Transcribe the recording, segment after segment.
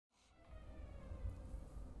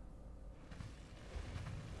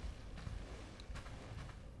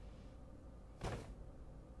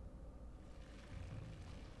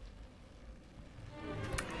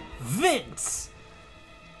wins!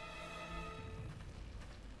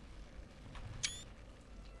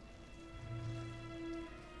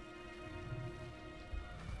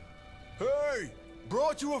 Hey!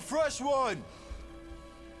 Brought you a fresh one!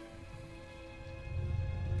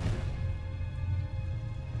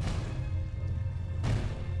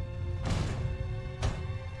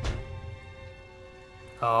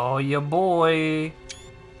 Oh, your boy.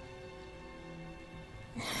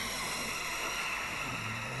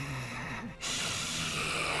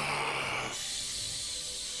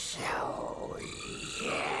 Oh,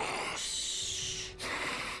 yes.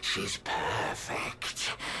 She's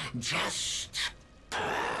perfect. Just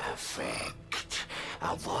perfect.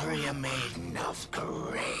 A warrior maiden of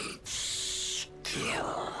great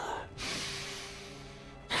skill.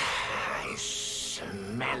 I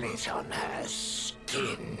smell it on her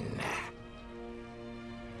skin.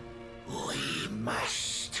 We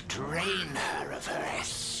must drain her of her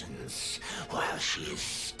essence while she is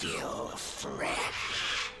still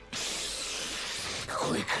fresh.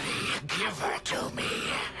 Quickly, give her to me.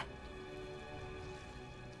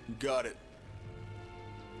 Got it.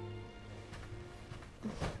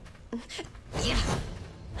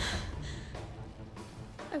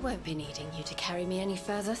 I won't be needing you to carry me any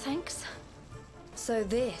further, thanks. So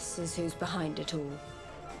this is who's behind it all.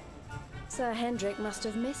 Sir Hendrik must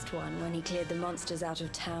have missed one when he cleared the monsters out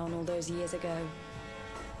of town all those years ago.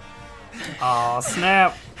 Aw,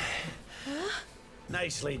 snap.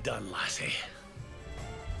 Nicely done, lassie.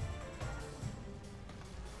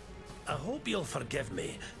 I hope you'll forgive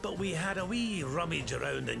me, but we had a wee rummage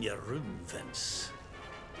around in your room, Vince.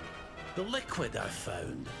 The liquid I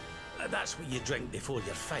found, that's what you drink before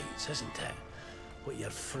your fights, isn't it? What your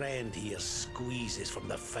friend here squeezes from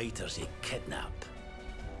the fighters he kidnapped.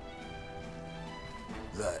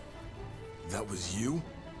 That was you?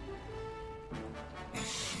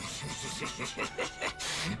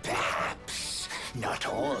 Perhaps not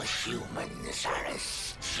all humans are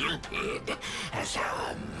as stupid as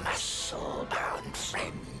our muscle-bound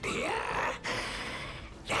friend here.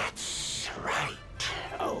 That's right,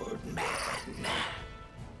 old man.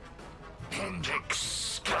 Hendrik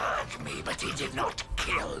scarred me, but he did not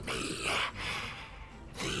kill me.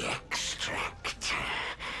 The extract.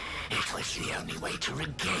 It was the only way to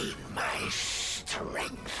regain my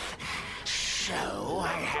strength. So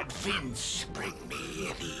I had Vince bring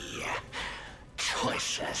me the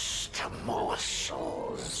choicest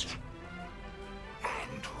morsels.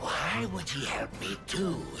 And why would he help me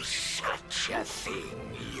do such a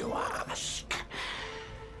thing, you ask?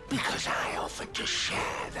 Because I offered to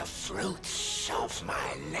share the fruits of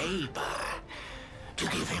my labor, to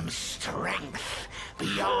give him strength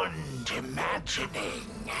beyond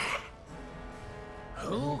imagining.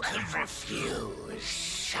 Who could refuse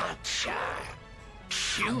such a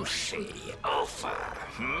juicy offer,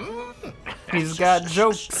 He's got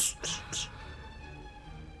jokes.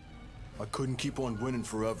 I couldn't keep on winning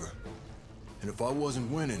forever. And if I wasn't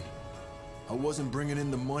winning, I wasn't bringing in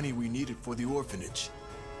the money we needed for the orphanage.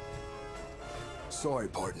 Sorry,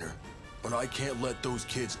 partner, but I can't let those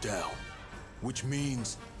kids down. Which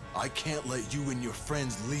means I can't let you and your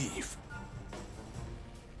friends leave.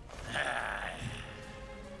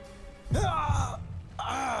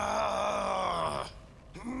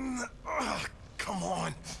 Come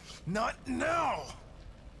on, not now!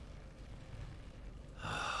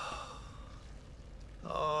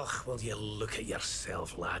 Oh, will you look at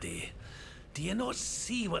yourself, laddie? Do you not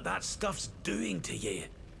see what that stuff's doing to you?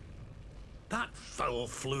 That foul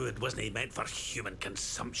fluid wasn't meant for human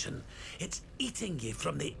consumption. It's eating you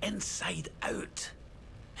from the inside out.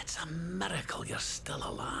 It's a miracle you're still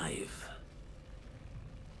alive.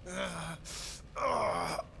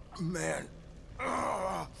 Man.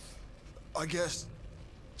 I guess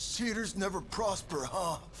cheaters never prosper,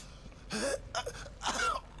 huh?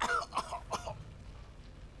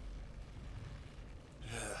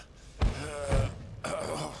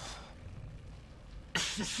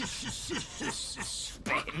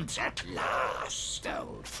 Spent at last,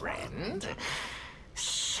 old friend.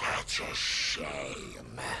 Such a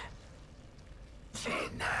shame.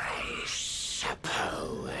 Then I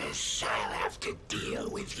suppose I'll have to deal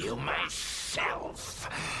with you myself.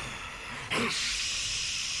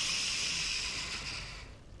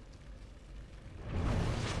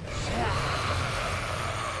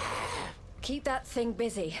 Keep that thing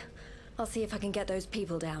busy. I'll see if I can get those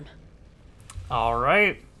people down. All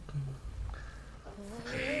right.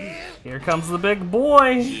 Here comes the big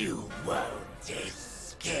boy. You won't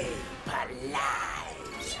escape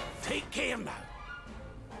alive. Take care now.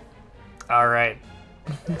 All right.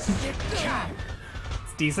 It's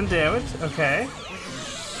decent damage. Okay.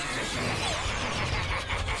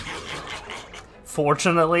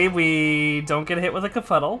 Fortunately, we don't get hit with a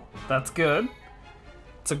Kafuddle. That's good.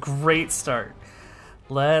 It's a great start.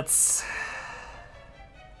 Let's...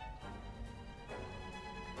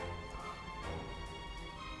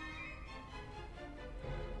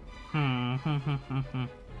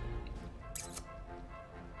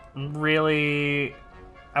 Really...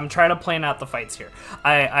 I'm trying to plan out the fights here.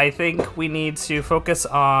 I think we need to focus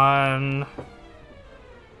on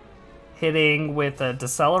hitting with a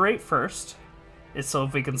decelerate first. So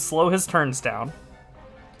if we can slow his turns down.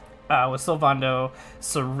 With Sylvando,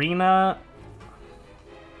 Serena...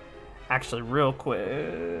 Actually, real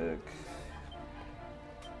quick...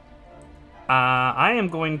 I am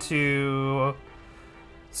going to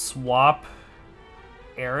swap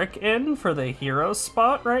Eric in for the hero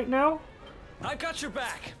spot right now. I've got your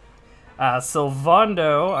back.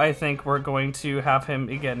 Sylvando, I think we're going to have him,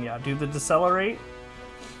 again, yeah, do the decelerate.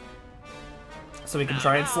 So we can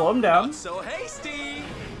try and slow him down. Not so hasty.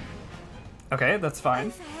 Okay, that's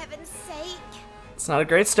fine. For heaven's sake. It's not a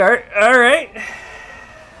great start. Alright.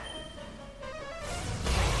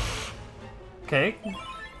 Okay.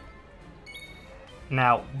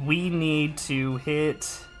 Now, we need to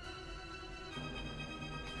hit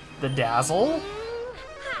the Dazzle.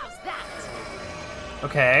 How's that?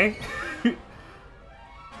 Okay.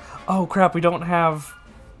 Oh crap, we don't have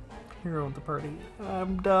hero in the party.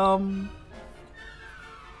 I'm dumb.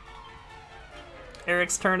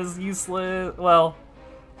 Eric's turn is useless. Well,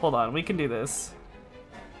 hold on, we can do this.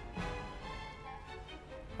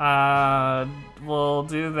 We'll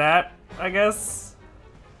do that, I guess.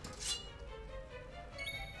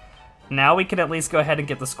 Now we can at least go ahead and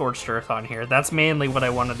get the Scorched Earth on here. That's mainly what I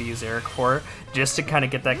wanted to use Eric for, just to kind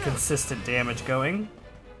of get that consistent damage going.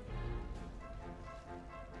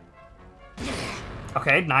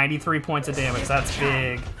 Okay, 93 points of damage. That's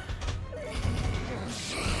big.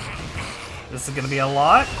 This is going to be a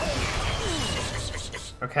lot.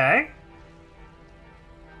 Okay.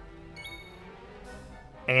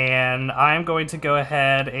 And I'm going to go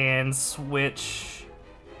ahead and switch...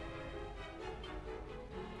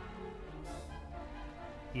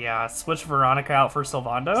 Yeah, switch Veronica out for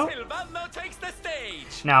Sylvando. Sylvando takes the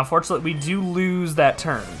stage. Now, unfortunately, we do lose that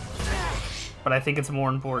turn. But I think it's more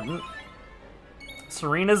important.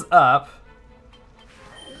 Serena's up.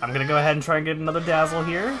 I'm going to go ahead and try and get another Dazzle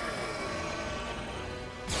here.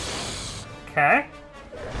 Okay.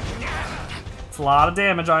 It's a lot of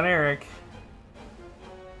damage on Eric.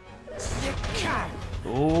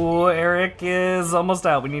 Ooh, Eric is almost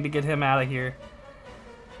out. We need to get him out of here.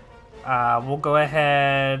 We'll go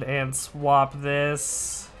ahead and swap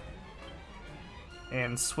this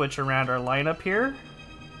and switch around our lineup here.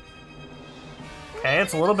 Okay,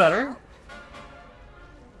 it's a little better.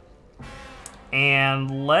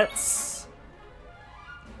 And let's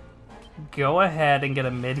go ahead and get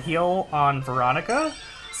a mid-heal on Veronica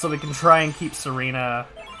so we can try and keep Serena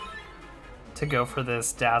to go for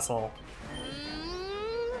this Dazzle.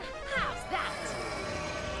 How's that?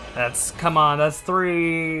 That's, come on, that's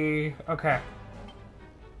 3. Okay.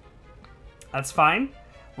 That's fine.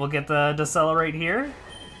 We'll get the decelerate here.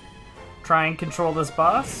 Try and control this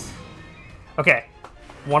boss. Okay.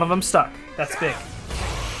 One of them stuck. That's big.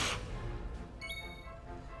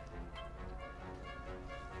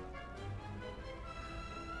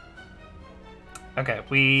 Okay,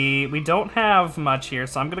 we don't have much here,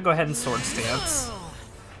 so I'm gonna go ahead and Sword Stance.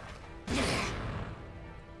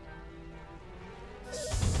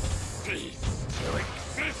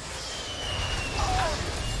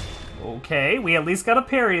 Okay, we at least got a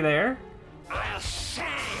parry there.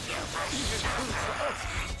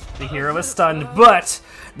 The hero is stunned, but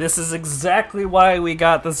this is exactly why we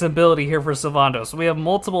got this ability here for Sylvando. So we have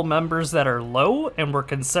multiple members that are low, and we're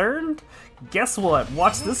concerned. Guess what?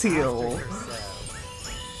 Watch this heal.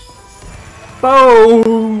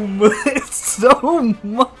 Boom! It's so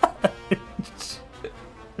much!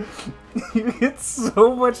 You get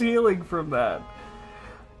so much healing from that.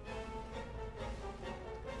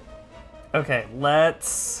 Okay,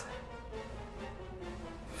 let's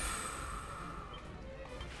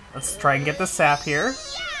try and get the sap here.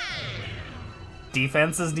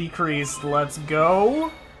 Defense is decreased. Let's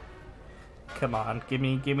go. Come on, give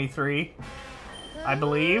me 3. I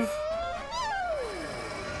believe.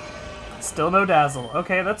 Still no Dazzle.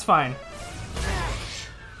 Okay, that's fine.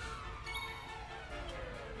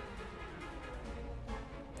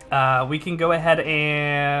 We can go ahead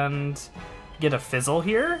and get a Fizzle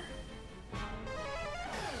here.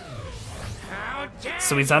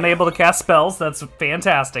 So he's unable to cast spells. That's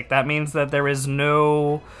fantastic. That means that there is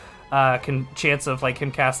no chance of like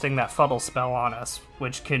him casting that fuddle spell on us,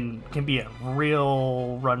 which can be a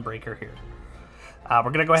real run breaker here.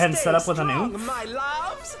 We're gonna go ahead and set up with an oomph. My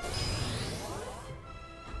loves.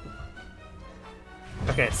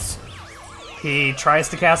 Okay, so he tries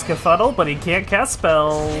to cast Confuddle, but he can't cast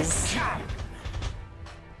spells.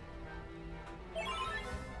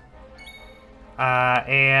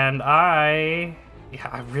 And I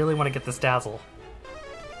really want to get this Dazzle.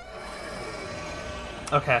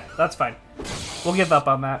 Okay, that's fine. We'll give up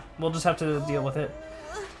on that. We'll just have to deal with it.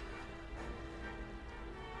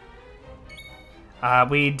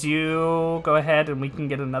 We do go ahead and we can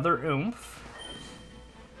get another oomph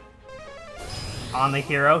on the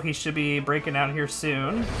hero. He should be breaking out here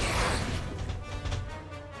soon.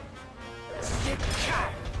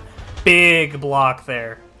 Big block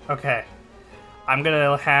there. Okay. I'm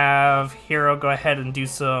gonna have hero go ahead and do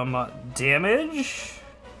some damage.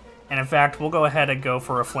 And in fact, we'll go ahead and go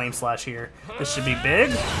for a Flame Slash here. This should be big.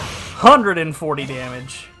 140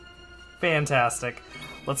 damage. Fantastic.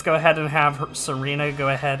 Let's go ahead and have Serena go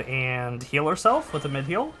ahead and heal herself with a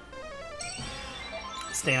mid-heal.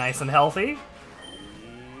 Stay nice and healthy.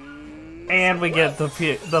 And we get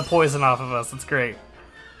the poison off of us. It's great.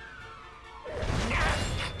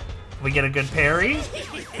 We get a good parry.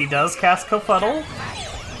 He does cast Confuddle.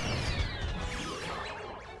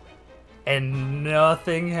 And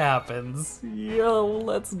nothing happens. Yo,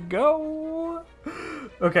 let's go.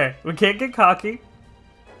 Okay, we can't get cocky.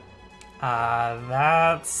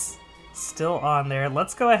 That's still on there.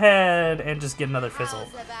 Let's go ahead and just get another fizzle.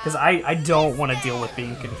 Because I don't want to deal with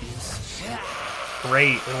being confused.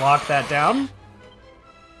 Great, we lock that down.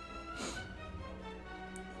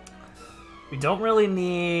 We don't really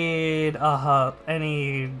need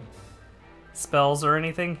any spells or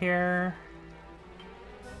anything here.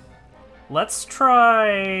 Let's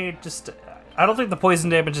try just... I don't think the poison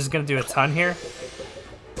damage is going to do a ton here.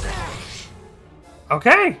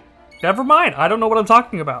 Okay, never mind. I don't know what I'm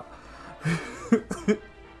talking about.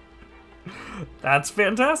 That's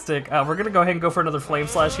fantastic. We're going to go ahead and go for another Flame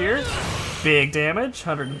Slash here. Big damage,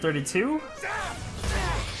 132.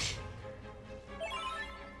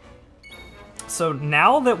 So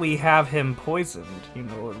now that we have him poisoned, you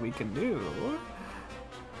know what we can do?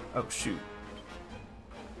 Oh, shoot.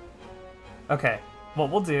 Okay, what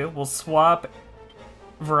we'll do, we'll swap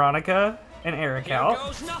Veronica and Eric out. Here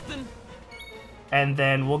goes nothing. And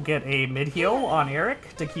then we'll get a mid-heal on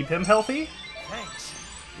Eric to keep him healthy. Thanks.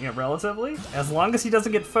 You know, relatively. As long as he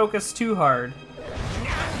doesn't get focused too hard,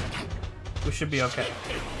 we should be okay.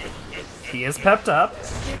 He is pepped up,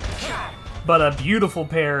 but a beautiful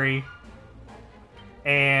parry.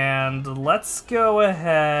 And let's go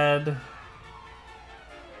ahead.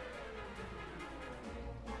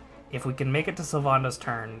 If we can make it to Sylvanda's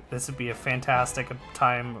turn, this would be a fantastic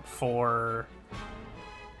time for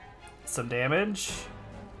some damage.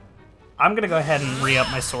 I'm gonna go ahead and re-up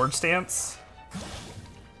my sword stance.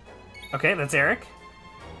 Okay, that's Eric.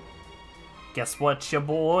 Guess what, ya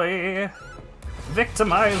boy?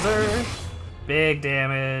 Victimizer. Big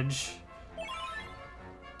damage.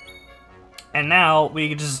 And now we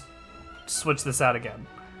can just switch this out again.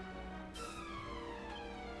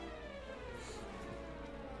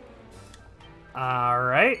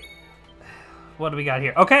 Alright. What do we got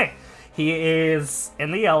here? Okay. He is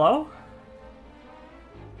in the yellow.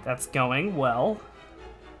 That's going well.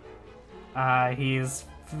 He's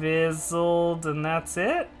fizzled and that's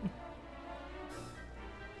it.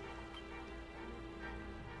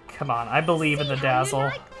 Come on, I believe in the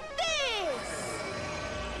Dazzle.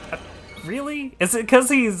 Really? Is it because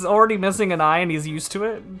he's already missing an eye and he's used to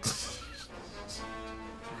it?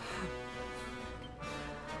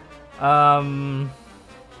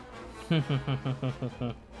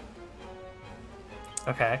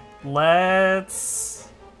 Okay, let's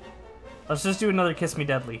just do another Kiss Me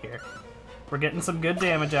Deadly here. We're getting some good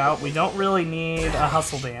damage out. We don't really need a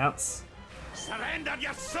Hustle Dance. Surrender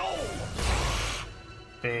your soul.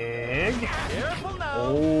 Big. Careful now.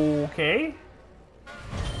 Okay.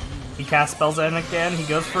 He casts spells in again. He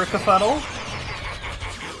goes for a Confuddle.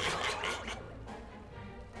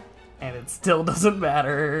 And it still doesn't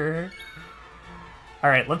matter.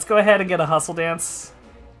 Alright, let's go ahead and get a Hustle Dance.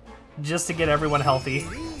 Just to get everyone healthy.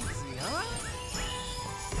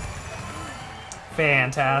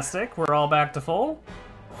 Fantastic. We're all back to full.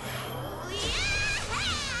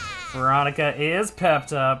 Veronica is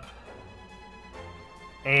pepped up.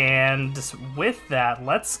 And with that,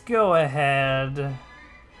 let's go ahead...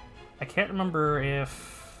 I can't remember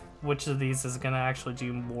which of these is going to actually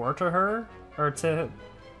do more to her. Or to...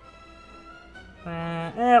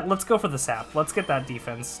 let's go for the sap. Let's get that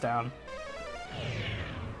defense down.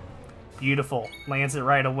 Beautiful. Lands it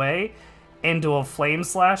right away. Into a flame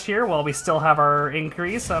slash here while we still have our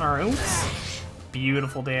increase on our oomph.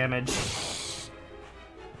 Beautiful damage.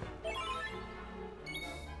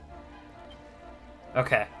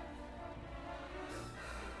 Okay.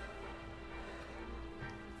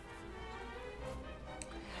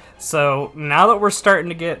 So now that we're starting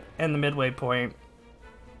to get in the midway point,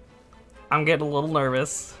 I'm getting a little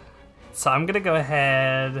nervous. So I'm gonna go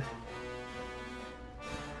ahead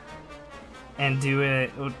and do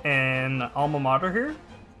it in alma mater here.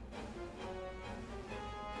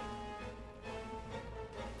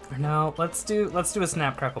 Or no, let's do a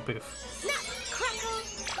snap crackle poof. Snap,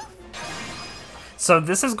 crackle. So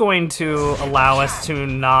this is going to allow us to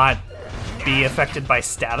not be affected by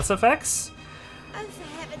status effects. Oh, for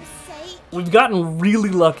heaven's sake. We've gotten really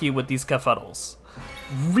lucky with these Cafuddles.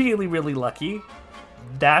 Really, really lucky.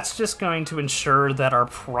 That's just going to ensure that our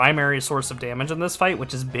primary source of damage in this fight,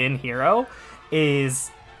 which has been Hero,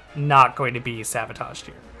 is not going to be sabotaged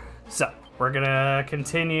here. So, we're gonna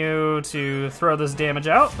continue to throw this damage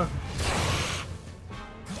out.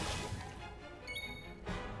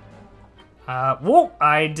 Whoa!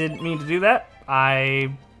 I didn't mean to do that.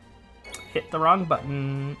 I hit the wrong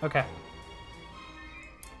button. Okay.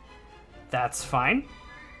 That's fine.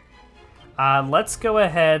 Let's go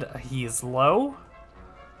ahead. He is low.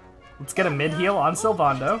 Let's get a mid heal on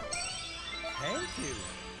Sylvando. Thank you.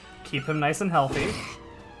 Keep him nice and healthy.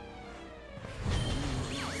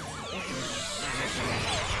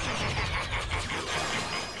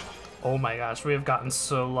 Oh my gosh, we have gotten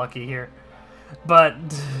so lucky here. But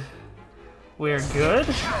we're good.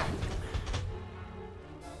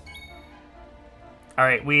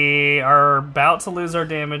 Alright, we are about to lose our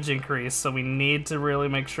damage increase, so we need to really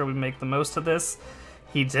make sure we make the most of this.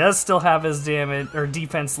 He does still have his damage or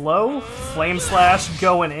defense low. Flame Slash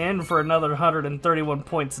going in for another 131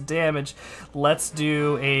 points of damage. Let's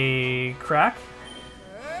do a crack.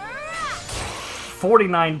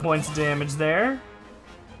 49 points of damage there.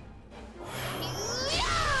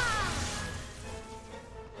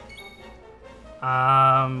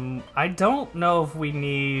 I don't know if we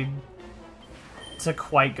need to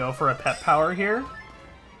quite go for a pet power here.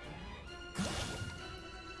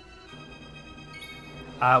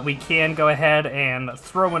 We can go ahead and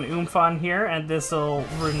throw an oomph on here, and this will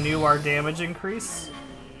renew our damage increase.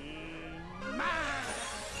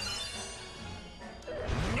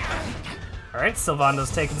 Alright,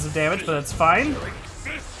 Sylvando's taking some damage, but it's fine.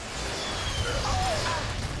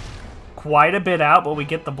 Quite a bit out, but we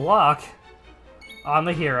get the block on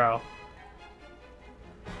the hero.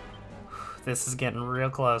 This is getting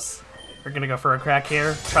real close. We're gonna go for a crack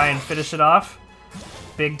here, try and finish it off.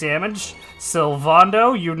 Big damage.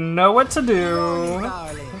 Sylvando, you know what to do.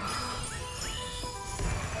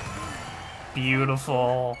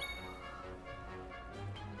 Beautiful.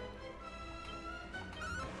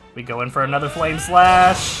 We go in for another Flame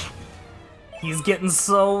Slash. He's getting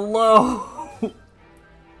so low.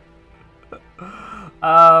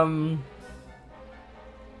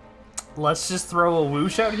 Let's just throw a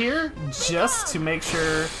whoosh out here, just to make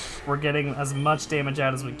sure we're getting as much damage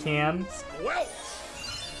out as we can.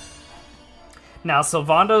 Now,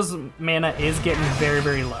 Sylvando's mana is getting very,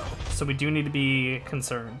 very low, so we do need to be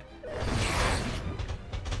concerned.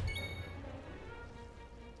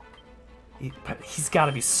 But he's got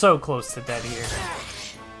to be so close to dead here.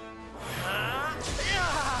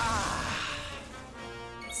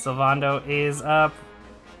 Sylvando is up.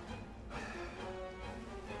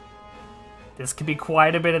 This could be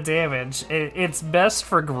quite a bit of damage. It's best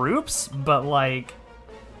for groups, but like,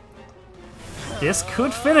 this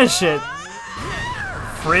could finish it.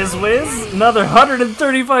 Frizz-Wiz, another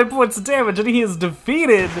 135 points of damage, and he is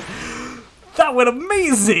defeated. That went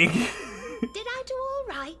amazing. Did I do all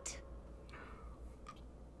right?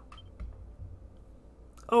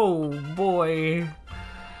 Oh boy.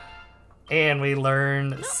 And we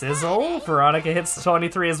learn Sizzle. Veronica hits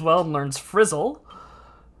 23 as well and learns Frizzle.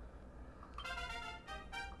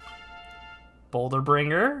 Boulder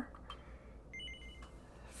Bringer.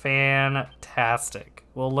 Fantastic.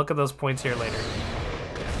 We'll look at those points here later.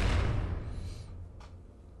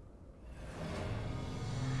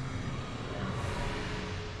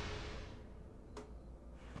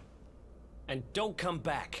 And don't come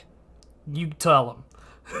back. You tell him.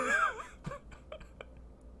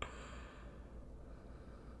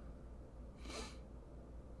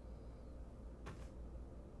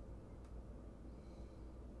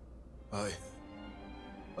 I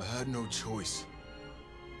had no choice.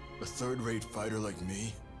 A third-rate fighter like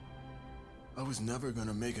me, I was never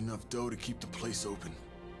gonna make enough dough to keep the place open.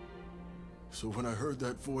 So when I heard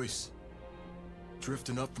that voice,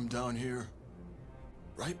 drifting up from down here,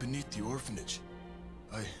 right beneath the orphanage.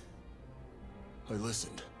 I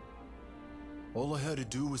listened. All I had to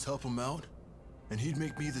do was help him out, and he'd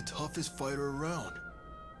make me the toughest fighter around.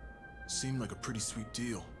 Seemed like a pretty sweet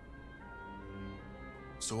deal.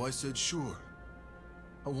 So I said sure.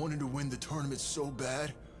 I wanted to win the tournament so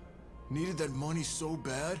bad, needed that money so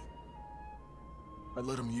bad. I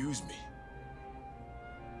let him use me.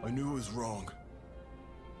 I knew it was wrong.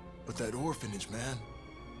 But that orphanage, man,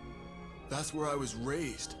 that's where I was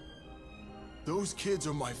raised. Those kids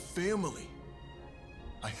are my family.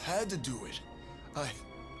 I had to do it. I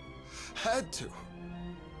had to.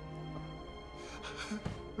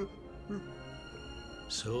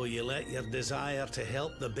 So you let your desire to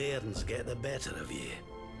help the bairns get the better of you?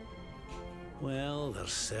 Well,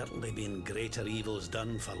 there's certainly been greater evils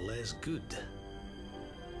done for less good.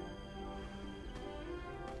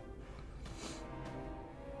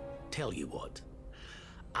 Tell you what,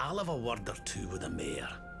 I'll have a word or two with the mayor.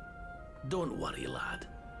 Don't worry, lad.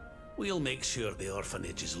 We'll make sure the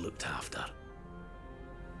orphanage is looked after.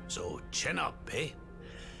 So chin up, eh?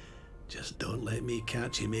 Just don't let me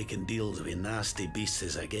catch you making deals with nasty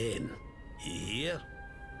beasts again. You hear?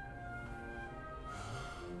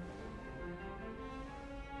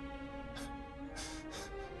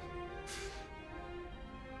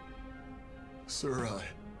 Sir,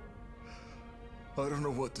 I don't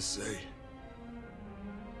know what to say.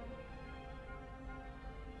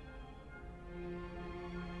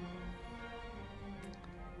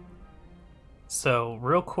 So,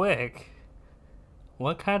 real quick,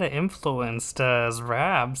 what kind of influence does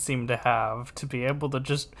Rab seem to have to be able to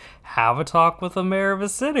just have a talk with the mayor of a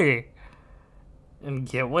city and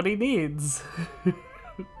get what he needs?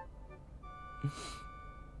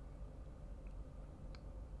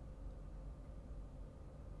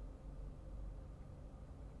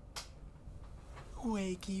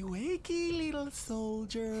 Wakey, wakey, little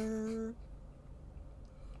soldier.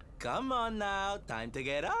 Come on now, time to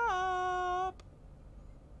get up.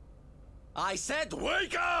 I said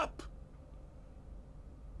wake up!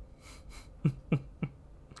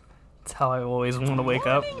 That's how I always want to wake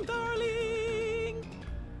up. Morning, darling.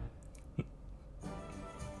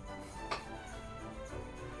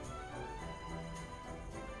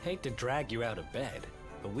 Hate to drag you out of bed,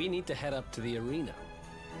 but we need to head up to the arena.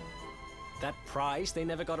 That prize they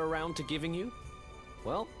never got around to giving you?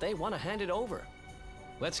 Well, they want to hand it over.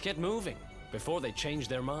 Let's get moving before they change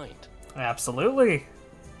their mind. Absolutely.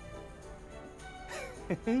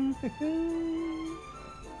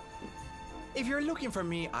 If you're looking for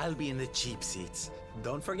me, I'll be in the cheap seats.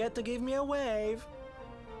 Don't forget to give me a wave.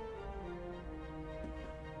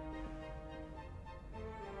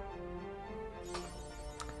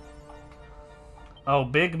 Oh,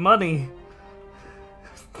 big money.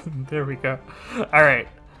 There we go. All right.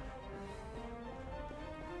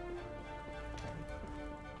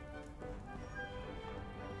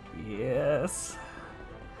 Yes.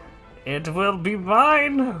 It will be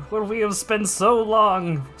mine, what we have spent so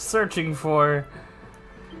long searching for.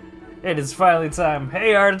 It is finally time.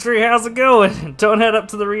 Hey, Artistry, how's it going? Don't head up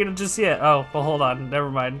to the arena just yet. Oh, well, hold on. Never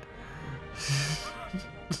mind.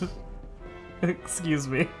 Excuse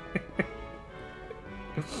me.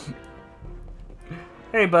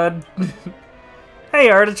 Hey, bud. Hey,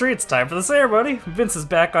 Artistry, it's time for the ceremony. Vince is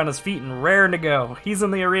back on his feet and raring to go. He's in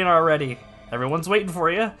the arena already. Everyone's waiting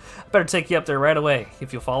for you. I better take you up there right away,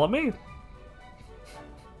 if you'll follow me.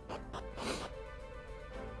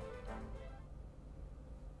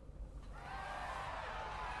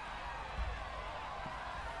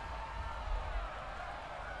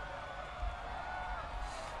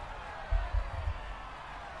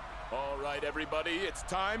 All right, everybody, it's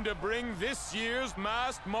time to bring this year's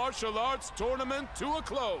masked martial arts tournament to a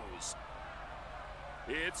close.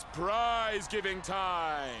 It's prize-giving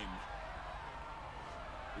time.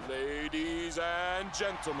 Ladies and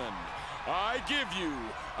gentlemen, I give you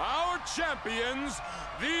our champions,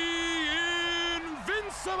 the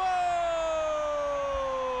Invincibles!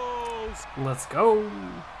 Let's go.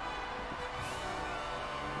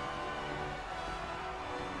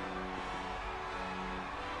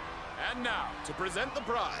 And now, to present the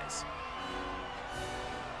prize.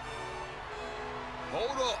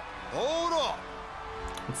 Hold up, hold up.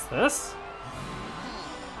 What's this?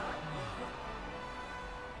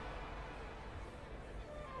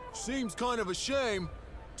 Seems kind of a shame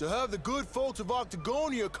to have the good folks of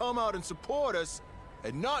Arachtagonia come out and support us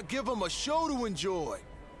and not give them a show to enjoy.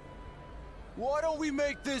 Why don't we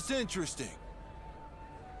make this interesting?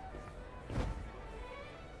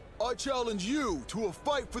 I challenge you to a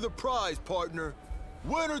fight for the prize, partner.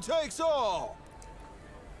 Winner takes all!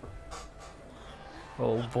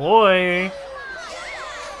 Oh boy.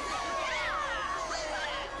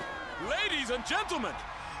 Ladies and gentlemen,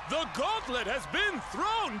 the gauntlet has been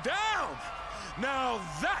thrown down. Now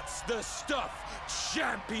that's the stuff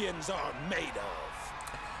champions are made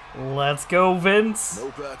of. Let's go, Vince.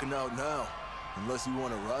 No backing out now, unless you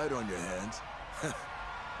want to ride on your hands.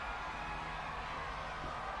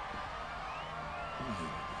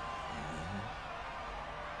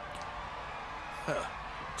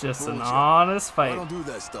 Just an Fooled ya. honest I fight. don't do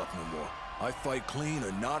that stuff no more. I fight clean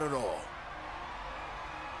or not at all.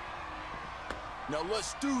 Now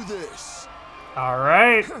let's do this. All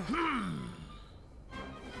right.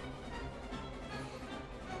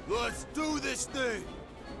 Let's do this thing.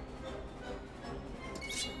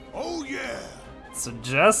 Oh yeah. So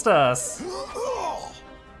just us.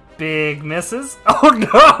 Big misses.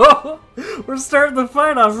 Oh no! We're starting the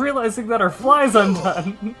fight off realizing that our fly's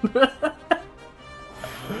undone.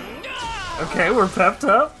 Okay, we're pepped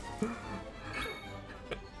up.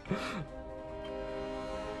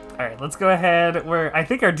 Alright, let's go ahead. I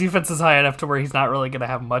think our defense is high enough to where he's not really going to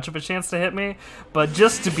have much of a chance to hit me. But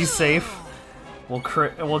just to be safe,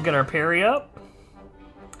 we'll get our parry up.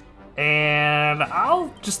 And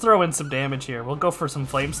I'll just throw in some damage here. We'll go for some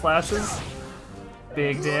flame slashes.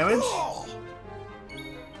 Big damage. Oh,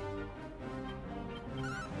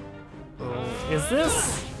 is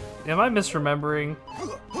this... Am I misremembering?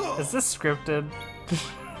 Is this scripted?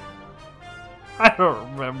 I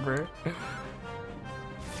don't remember.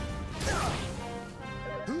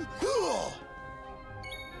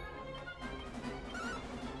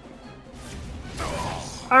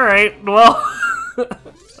 Alright, well...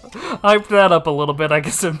 hyped that up a little bit. I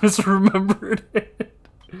guess I misremembered it.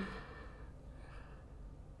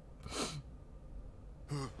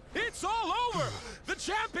 It's all over! The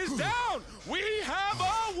champ is down! We have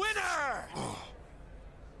a winner!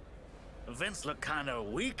 Vince looked kind of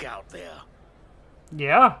weak out there.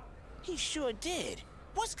 Yeah. He sure did.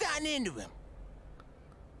 What's gotten into him?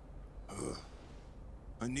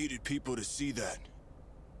 I needed people to see that.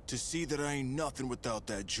 To see that I ain't nothing without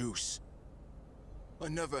that juice. I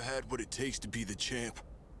never had what it takes to be the champ.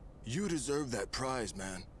 You deserve that prize,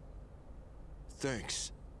 man.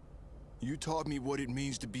 Thanks. You taught me what it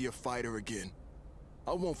means to be a fighter again.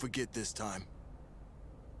 I won't forget this time.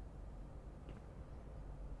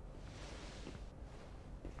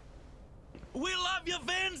 We love you,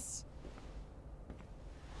 Vince!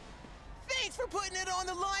 Thanks for putting it on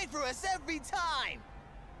the line for us every time!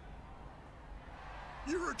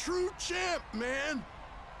 You're a true champ, man!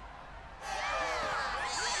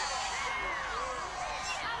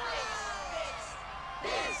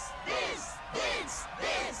 Vince!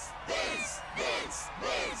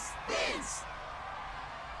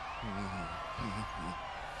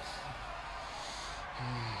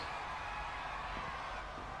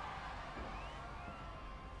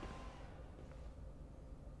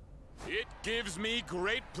 It gives me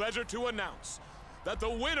great pleasure to announce that the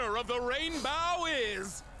winner of the Rainbow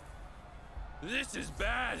is... This is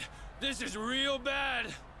bad. This is real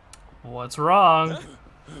bad. What's wrong?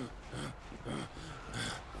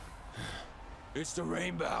 It's the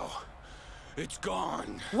rainbow. It's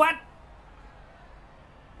gone. What?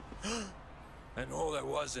 And all there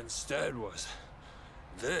was instead was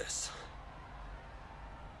this.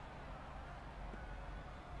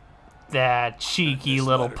 That cheeky This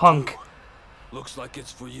little letter, punk. too. Looks like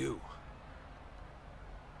it's for you.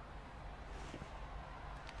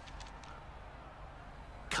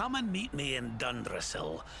 Come and meet me in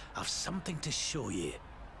Dundrasil. I've something to show you.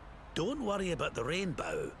 Don't worry about the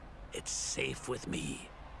rainbow. It's safe with me.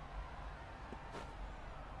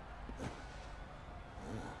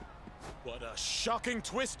 What a shocking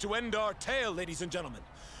twist to end our tale, ladies and gentlemen.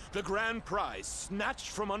 The grand prize snatched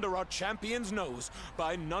from under our champion's nose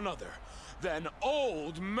by none other than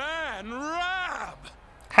Old Man Rab!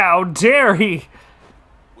 How dare he?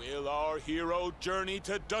 Will our hero journey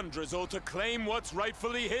to Dundrasil to claim what's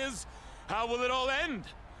rightfully his? How will it all end?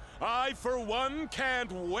 I, for one,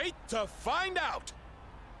 can't wait to find out!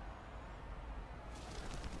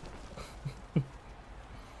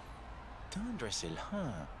 Dundrasil,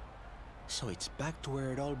 huh? So it's back to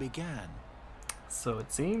where it all began. So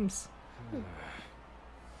it seems.